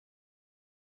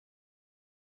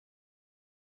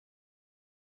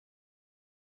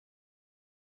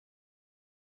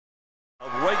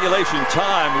Regulation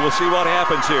time, we'll see what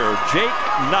happens here. Jake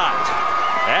Knott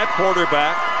at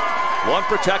quarterback, one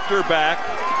protector back.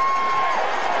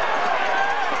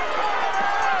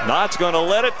 Knott's going to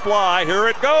let it fly. Here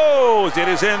it goes. It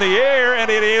is in the air, and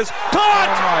it is caught.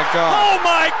 Oh, my God. Oh,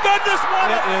 my goodness.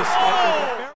 What it is.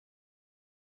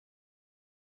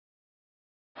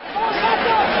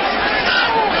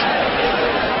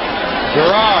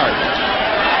 Gerard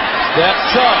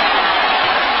steps up,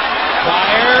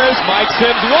 fires, Mike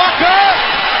Sims Walker,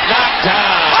 knocked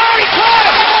down. Oh, he caught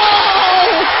it!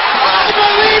 Oh,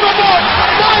 unbelievable!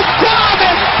 Mike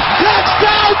Thomas,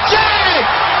 touchdown, Jag!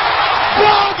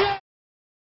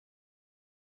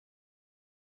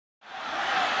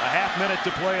 A half minute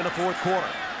to play in the fourth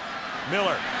quarter.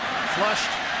 Miller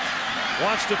flushed,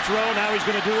 wants to throw. Now he's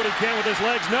going to do what he can with his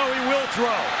legs. No, he will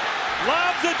throw.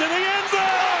 Lobs it to the end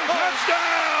zone.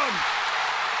 Touchdown!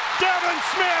 Devin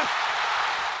Smith.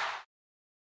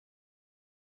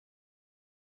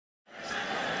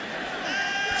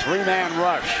 Three-man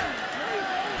rush.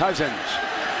 Cousins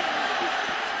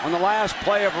on the last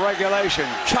play of regulation.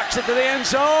 Chucks it to the end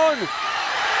zone.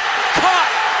 Caught!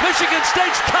 Michigan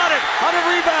State's caught it on a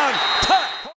rebound.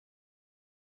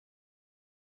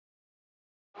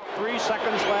 3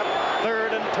 seconds left.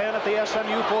 3rd and 10 at the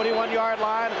SMU 41-yard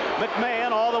line. McMahon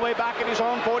all the way back in his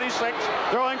own 46.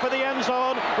 Throwing for the end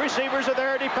zone. Receivers are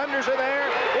there. Defenders are there.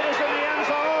 It is in the end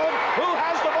zone. Who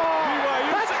has the ball?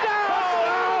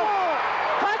 Touchdown!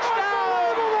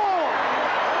 Touchdown!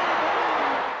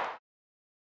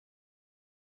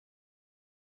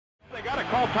 They got to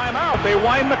call timeout. They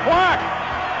wind the clock.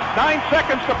 9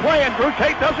 seconds to play, and Drew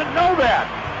Tate doesn't know that.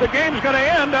 The game's going to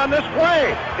end on this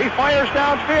play. He fires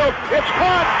downfield. It's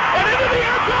caught, and into the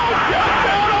end zone.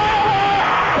 Touchdown, Iowa!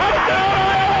 Touchdown,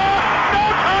 Iowa! No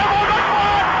time on the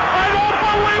clock. I don't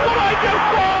believe what I just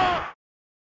saw.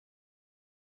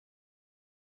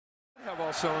 Have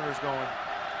all cylinders going.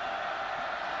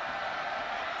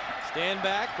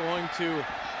 Stanback going to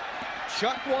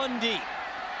chuck one deep.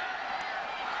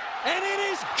 And it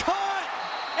is caught!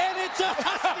 And it's a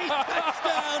Husky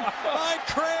touchdown by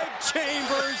Craig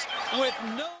Chambers with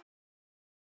no...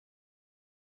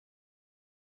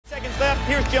 Seconds left.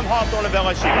 Here's Jim Hawthorne of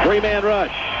LSU. 3-man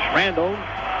rush. Randall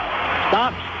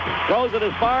stops, throws it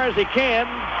as far as he can.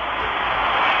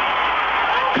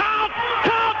 Count!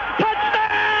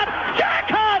 Touchdown!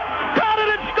 Jackpot! Caught it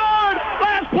and scored!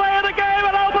 Last play of the game,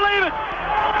 I don't believe it!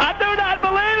 I do not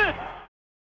believe it!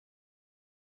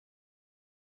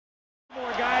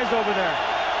 More guys over there.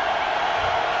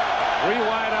 3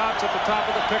 wide outs at the top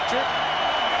of the picture.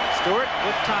 Stewart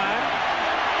with time.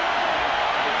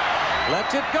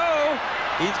 Lets it go.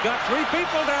 He's got 3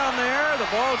 people down there. The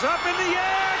ball's up in the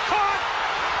air. Caught.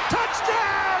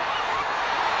 Touchdown.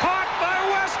 Caught by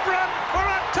Westbrook for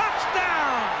a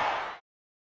touchdown.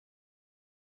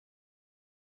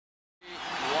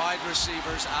 Wide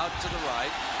receivers out to the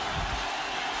right.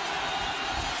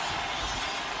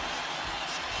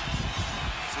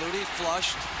 Flutie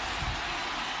flushed.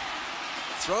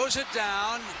 Throws it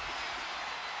down.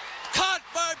 Caught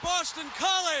by Boston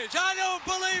College. I don't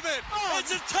believe it.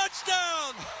 It's a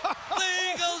touchdown. The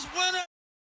Eagles win it.